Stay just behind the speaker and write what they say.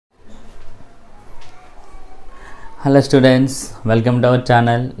Hello students, welcome to our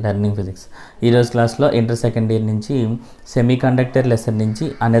channel learning physics. ఈరోజు క్లాస్లో inter second year నుంచి semiconductor lesson నుంచి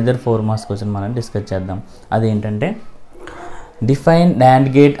another 4 marks question మనం discuss చేద్దాం. అదేంటంటే define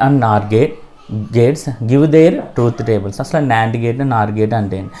NAND gate and Nar gates give there truth tables. అసలు NAND gate and Nar gate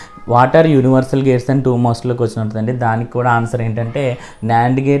అంటే what are universal gates అని 2 మార్క్స్లోకి వచ్చినట్టుందండి. దానికి కూడా ఆన్సర్ ఏంటంటే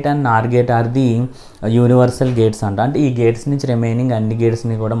NAND gate and Nar gate are the universal gates అంట. అంటే ఈ గేట్స్ నుంచి రిమైనింగ్ అన్ని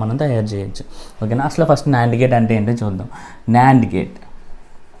గేట్స్ని కూడా మనం తయారు చేయొచ్చు. ఓకేనా. అసలు ఫస్ట్ నాండ్ గేట్ అంటే ఏంటో చూద్దాం. నాండ్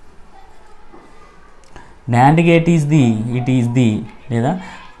గేట్ ఈజ్ ది లేదా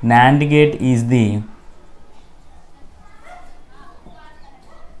NAND gate is the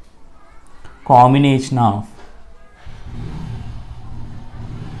combination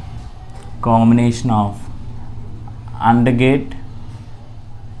of AND gate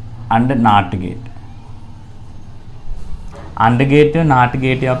and NOT gate. AND gate NOT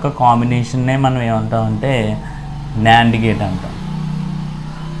gate యొక్క కాంబినేషన్నే మనం ఏమంటామంటే NAND gate అంటాం.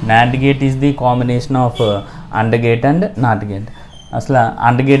 NAND gate is the combination of AND gate and NOT gate. అసలు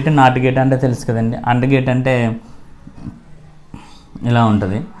AND gate NOT gate అంటే తెలుసు కదండి. AND gate అంటే ఇలా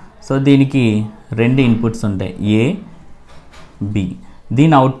ఉంటుంది. సో దీనికి 2 ఇన్పుట్స్ ఉంటాయి, ఏ బి.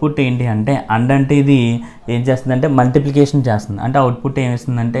 దీని అవుట్పుట్ ఏంటి అంటే అండ్ అంటే ఇది ఏం చేస్తుందంటే మల్టిప్లికేషన్ చేస్తుంది. అంటే అవుట్పుట్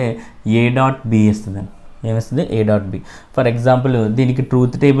ఏమిస్తుందంటే ఏ డాట్ బి ఇస్తుంది. ఏమిస్తుంది? A dot B. For example దీనికి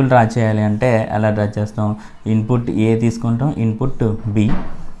ట్రూత్ టేబుల్ డ్రా చేయాలి అంటే ఎలా డ్రా చేస్తాం? ఇన్పుట్ ఏ తీసుకుంటాం, input B,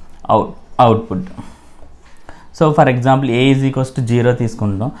 output. So for example A is equals to 0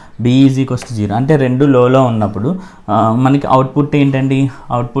 తీసుకుంటాం, బి ఈజ్ ఈక్వల్స్ టు 0. అంటే 2 లోలో ఉన్నప్పుడు మనకి అవుట్పుట్ ఏంటండి?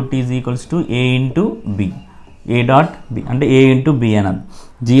 Output is equals to A into B, A dot B అంటే ఏ ఇంటూ బి అన్నది.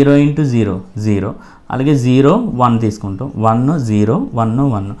 0 ఇంటూ 0 0, అలాగే 0 1 తీసుకుంటాం, 1 0 1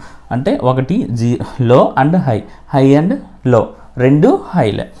 1. అంటే ఒకటి లో అండ్ హై అండ్ లో, 2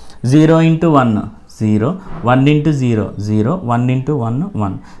 హైలే. 0 into 1 0, 1 into 0 0, 1 into 1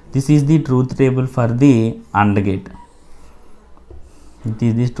 1. This is the truth table for the AND gate. It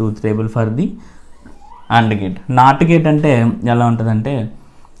is the truth table for the AND gate. NOT gate అంటే ఎలా ఉంటుందంటే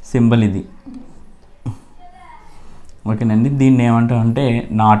సింబల్ ఇది. ఓకేనండి. దీన్ని ఏమంటామంటే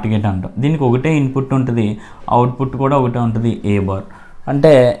నాట్ గేట్ అంటాం. దీనికి ఒకటే ఇన్పుట్ ఉంటుంది, అవుట్పుట్ కూడా ఒకటే ఉంటుంది, ఏ బార్.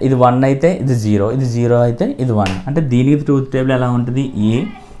 అంటే ఇది 1 అయితే ఇది 0, ఇది 0 అయితే ఇది 1. అంటే దీనికి ట్రూత్ టేబుల్ ఎలా ఉంటుంది?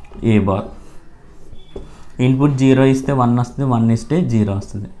 ఏ బార్. ఇన్పుట్ 0 ఇస్తే 1 వస్తుంది, 1 ఇస్తే 0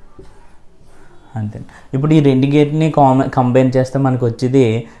 వస్తుంది, అంతే. ఇప్పుడు ఈ 2 గేట్ని కంబైన్ చేస్తే మనకు వచ్చేది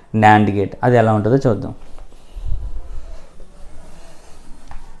నాండ్ గేట్. అది ఎలా ఉంటుందో చూద్దాం.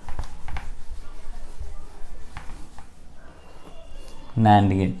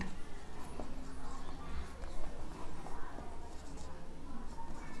 NAND gate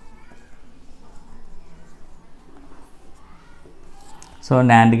so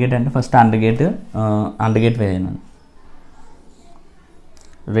NAND gate అంటే ఫస్ట్ అండ్ గేట్ వేయను.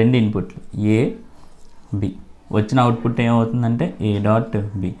 2 ఇన్పుట్లు ఏ బి, వచ్చిన అవుట్పుట్ ఏమవుతుందంటే ఏ డాట్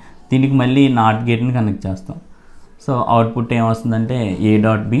బి. దీనికి మళ్ళీ నాట్ గేట్ని కనెక్ట్ చేస్తాం. సో అవుట్పుట్ ఏమొస్తుందంటే A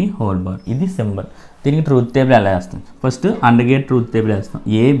dot B whole bar. ఇది సింబల్. దీనికి ట్రూత్ టేబుల్ ఎలా వేస్తాం? First and gate truth table వేస్తాం,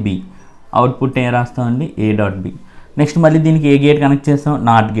 ఏ బి. అవుట్పుట్ ఏం రాస్తామండి? A dot B. నెక్స్ట్ మళ్ళీ దీనికి ఏ గేట్ కనెక్ట్ చేస్తాం?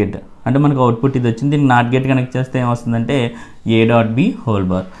 Not gate. అంటే మనకు అవుట్పుట్ ఇది వచ్చింది. దీనికి నాట్ గేట్ కనెక్ట్ చేస్తే ఏమొస్తుందంటే A dot B whole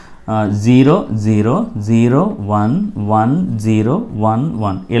bar. 0 0 0 1 1 0 1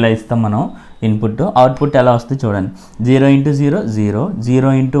 1 ఇలా ఇస్తాం మనం ఇన్పుట్. అవుట్పుట్ ఎలా వస్తుంది చూడండి. 0 ఇంటూ 0 0, 0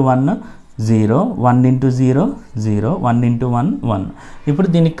 ఇంటూ 1 0, 1 ఇంటూ 0 0, 1 ఇంటూ 1 1. ఇప్పుడు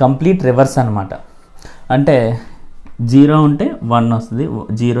దీనికి కంప్లీట్ రివర్స్ అనమాట. అంటే 0 ఉంటే 1 వస్తుంది,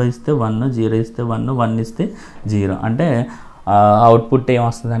 0 ఇస్తే 1, 0 ఇస్తే 1, 1 ఇస్తే 0. అంటే అవుట్పుట్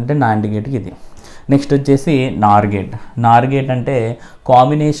ఏమొస్తుంది అంటే నాండ్ గేట్కి ఇది. నెక్స్ట్ వచ్చేసి నార్ గేట్. నార్ గేట్ అంటే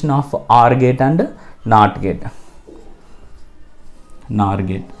combination of or gate and not gate. Nar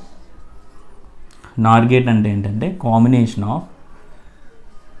gate అంటే ఏంటంటే combination of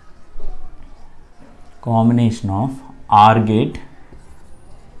or gate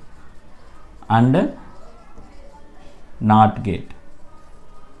and not gate.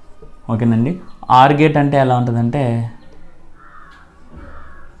 ఓకేనండి. ఆర్ గేట్ అంటే ఎలా ఉంటుందంటే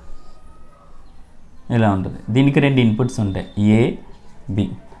ఇలా ఉంటుంది. దీనికి 2 ఇన్పుట్స్ ఉంటాయి, ఏ బి.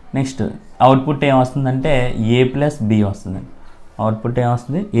 నెక్స్ట్ అవుట్పుట్ ఏమొస్తుందంటే ఏ ప్లస్ బి వస్తుంది. అవుట్పుట్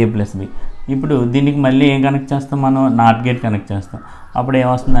ఏమొస్తుంది? ఏ ప్లస్ బి. ఇప్పుడు దీనికి మళ్ళీ ఏం కనెక్ట్ చేస్తాం మనం? నాట్ గేట్ కనెక్ట్ చేస్తాం. అప్పుడు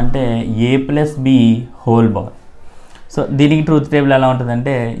ఏమొస్తుందంటే ఏ plus B whole bar. So దీనికి ట్రూత్ టేబుల్ ఎలా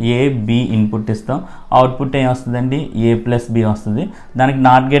ఉంటుందంటే ఏ బి ఇన్పుట్ ఇస్తాం, అవుట్పుట్ ఏమొస్తుందండి? ఏ ప్లస్ బి వస్తుంది. దానికి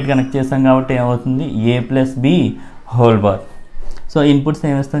నాట్ గేట్ కనెక్ట్ చేస్తాం కాబట్టి ఏమవుతుంది? ఏ plus B whole bar. So inputs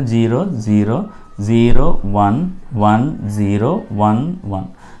ఏమిస్తాం? 0 0 0 1 1 0 1 1.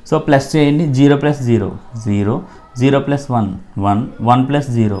 So plus చేయండి, 0 + 0 0, 0 + 1 1, 1 +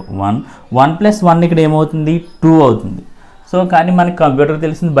 0 1, 1 + 1 ఇక్కడ ఏమవుతుంది 2 అవుతుంది. సో కానీ మనకి కంప్యూటర్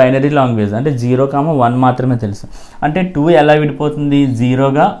తెలిసింది బైనరీ లాంగ్వేజ్, అంటే 0, 1 మాత్రమే తెలుసు. అంటే 2 ఎలా విడిపోతుంది,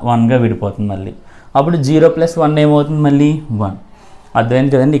 0గా 1గా విడిపోతుంది. మళ్ళీ అప్పుడు 0 + 1 ఏమవుతుంది, మళ్ళీ 1.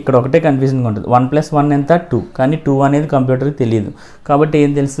 అర్థమైంది కదండి. ఇక్కడ ఒకటే కన్ఫ్యూజన్గా ఉంటుంది. 1 + 1 ఎంత 2, కానీ 2 అనేది కంప్యూటర్కి తెలియదు. కాబట్టి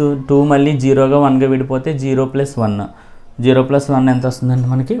ఏం తెలుసు, 2 మళ్ళీ 0గా 1గా విడిపోతే 0 + 1, 0 + 1 ఎంత వస్తుందండి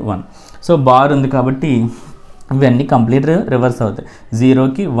మనకి 1. సో బార్ ఉంది కాబట్టి ఇవన్నీ కంప్లీట్ రివర్స్ అవుతాయి.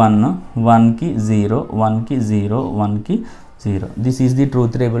 0కి 1, 1కి 0, 1కి 0, 1కి 0. This is the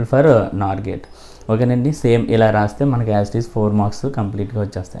truth table for Nar gate. ఓకేనండి. సేమ్ ఇలా రాస్తే మనకి యాజ్ ఇట్ ఈస్ 4 మార్క్స్ కంప్లీట్గా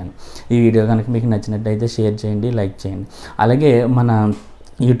వచ్చేస్తాయండి. ఈ వీడియో కనుక మీకు నచ్చినట్టయితే షేర్ చేయండి, లైక్ చేయండి. అలాగే మన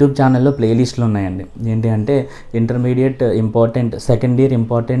యూట్యూబ్ ఛానల్లో ప్లేలిస్టులు ఉన్నాయండి. ఏంటి అంటే intermediate important, second year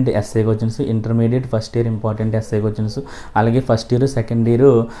important SA questions, intermediate first year important SA questions, అలాగే first year second year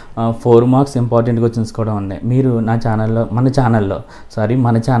 4 marks important questions కూడా ఉన్నాయి. మీరు మన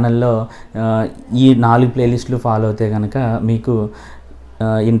ఛానల్లో ఈ 4 ప్లేలిస్టులు ఫాలో అవుతే కనుక మీకు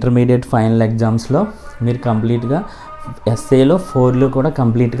ఇంటర్మీడియట్ ఫైనల్ ఎగ్జామ్స్లో మీరు కంప్లీట్గా ఎస్ఏలో 4లో కూడా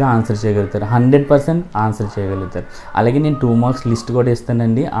కంప్లీట్గా ఆన్సర్ చేయగలుగుతారు, 100% ఆన్సర్ చేయగలుగుతారు. అలాగే నేను 2 మార్క్స్ లిస్ట్ కూడా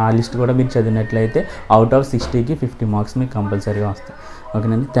ఇస్తానండి. ఆ లిస్ట్ కూడా మీరు చదివినట్లయితే అవుట్ ఆఫ్ 60కి 50 మార్క్స్ మీకు కంపల్సరీగా వస్తాయి.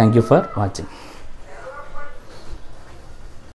 ఓకేనండి. Thank you for watching.